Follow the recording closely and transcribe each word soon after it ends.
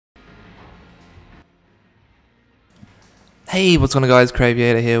Hey, what's going on guys,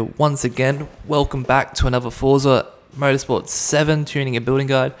 Craviator here once again. Welcome back to another Forza Motorsport 7 tuning and building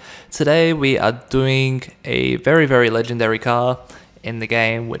guide. Today we are doing a very legendary car in the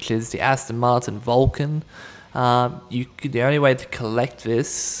game, which is the Aston Martin Vulcan. The only way to collect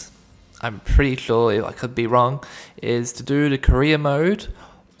this, I'm pretty sure, I could be wrong, is to do the career mode,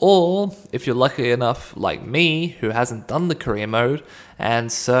 or if you're lucky enough like me who hasn't done the career mode,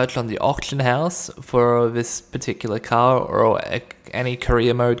 and search on the auction house for this particular car or any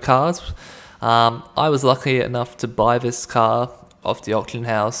career mode cars. I was lucky enough to buy this car off the auction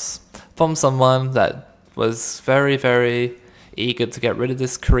house from someone that was very eager to get rid of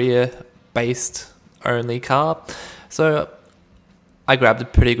this career based only car, so I grabbed a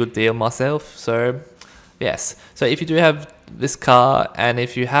pretty good deal myself. So yes, so if you do have this car and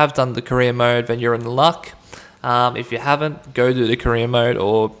if you have done the career mode, then you're in luck. If you haven't, go do the career mode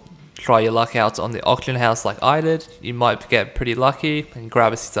or try your luck out on the auction house like I did. You might get pretty lucky and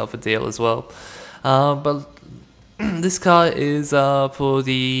grab yourself a deal as well. But this car is for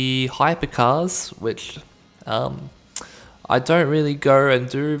the hypercars, which I don't really go and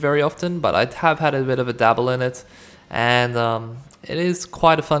do very often, but I have had a bit of a dabble in it, and it is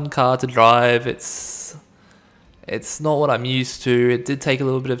quite a fun car to drive. It's not what I'm used to. It did take a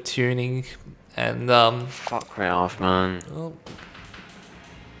little bit of tuning, and fuck right off, man.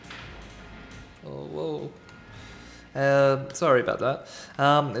 Whoa. Sorry about that.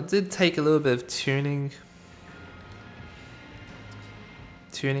 It did take a little bit of tuning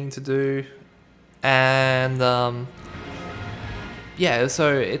to do, and yeah,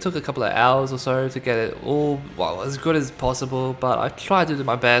 so it took a couple of hours or so to get it all, well, as good as possible, but I tried to do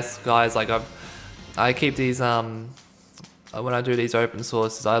my best, guys. Like I keep these, when I do these open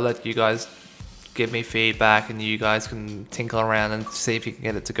sources, I let you guys give me feedback and you guys can tinkle around and see if you can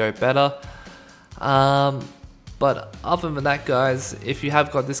get it to go better. But other than that, guys, if you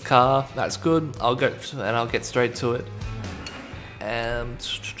have got this car, that's good. I'll get straight to it.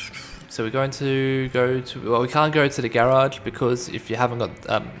 So we're going to go to, well, we can't go to the garage because if you haven't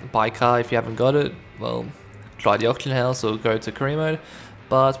got buy car, if you haven't got it, well, try the auction house or go to career mode.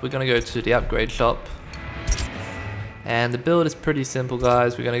 But we're going to go to the upgrade shop, and the build is pretty simple,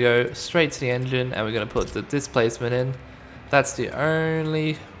 guys. We're going to go straight to the engine and we're going to put the displacement in. That's the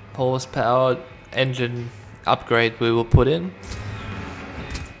only horsepower engine upgrade we will put in.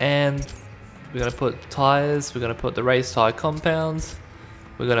 And we're going to put tires. We're going to put the race tire compounds.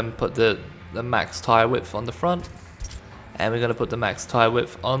 We're going to put the max tire width on the front, and we're going to put the max tire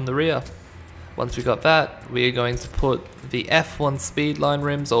width on the rear. Once we got that, we are going to put the F1 Speedline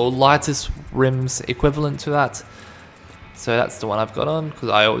rims, or lightest rims equivalent to that. So that's the one I've got on because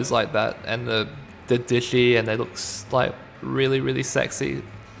I always like that, and the dishy, and they look like really sexy,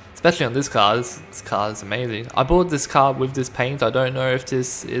 especially on this car. This car is amazing. I bought this car with this paint. I don't know if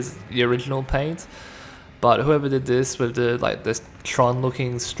this is the original paint, but whoever did this with this Tron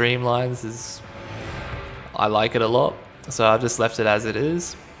looking streamlines I like it a lot. So I've just left it as it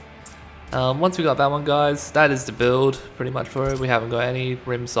is. Once we got that one, guys, that is the build pretty much for it. We haven't got any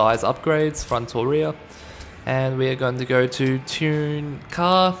rim size upgrades, front or rear. And we are going to go to tune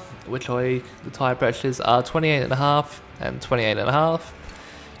car, which the tire pressures are 28.5 and 28.5.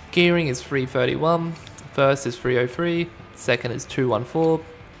 Gearing is 331, first is 303, second is 214,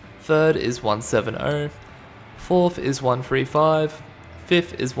 third is 170, fourth is 135,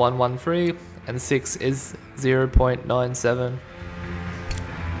 fifth is 113, and sixth is 0.97.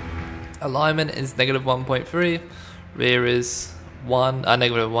 Alignment is -1.3, rear is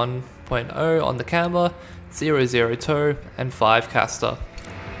 -1.0 on the camber, 0 toe, and 5 caster.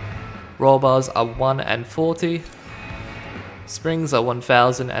 Roll bars are 1 and 40. Springs are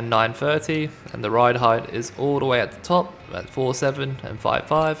 1000 and 930, and the ride height is all the way at the top at 4.7 and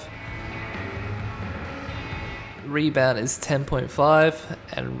 5.5. Rebound is 10.5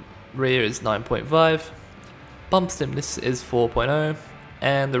 and rear is 9.5. Bump stiffness is 4.0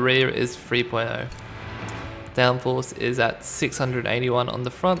 and the rear is 3.0. Downforce is at 681 on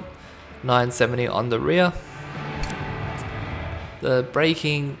the front, 970 on the rear. The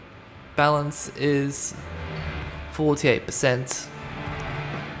braking balance is 48%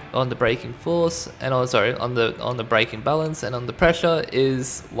 on the braking force, and on the braking balance, and on the pressure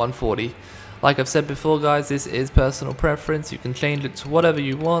is 140. Like I've said before, guys, this is personal preference. You can change it to whatever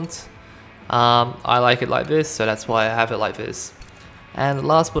you want. I like it like this, so that's why I have it like this. And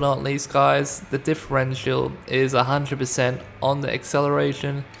last but not least, guys, the differential is 100% on the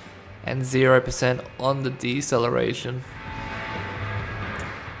acceleration and 0% on the deceleration.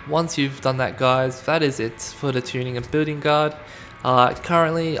 Once you've done that, guys, that is it for the tuning and building guide.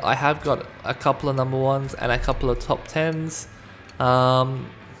 Currently, I have got a couple of number ones and a couple of top 10s.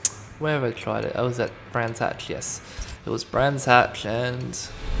 Where have I tried it? I was at Brands Hatch, yes. It was Brands Hatch and...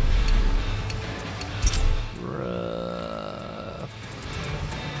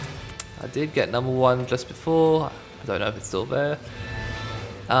 I did get number 1 just before. I don't know if it's still there.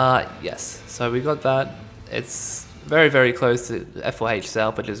 Yes, so we got that. It's very close to F4H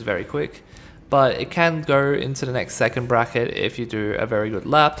sale, but it's very quick. But it can go into the next second bracket if you do a very good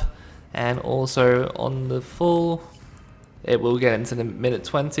lap. And also on the full, it will get into the minute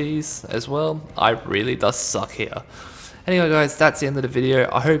 20s as well. I really does suck here. Anyway guys, that's the end of the video.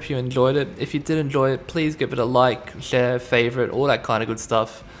 I hope you enjoyed it. If you did enjoy it, please give it a like, share, favorite, all that kind of good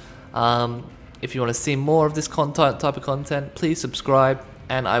stuff. If you want to see more of this type of content, please subscribe,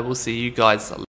 and I will see you guys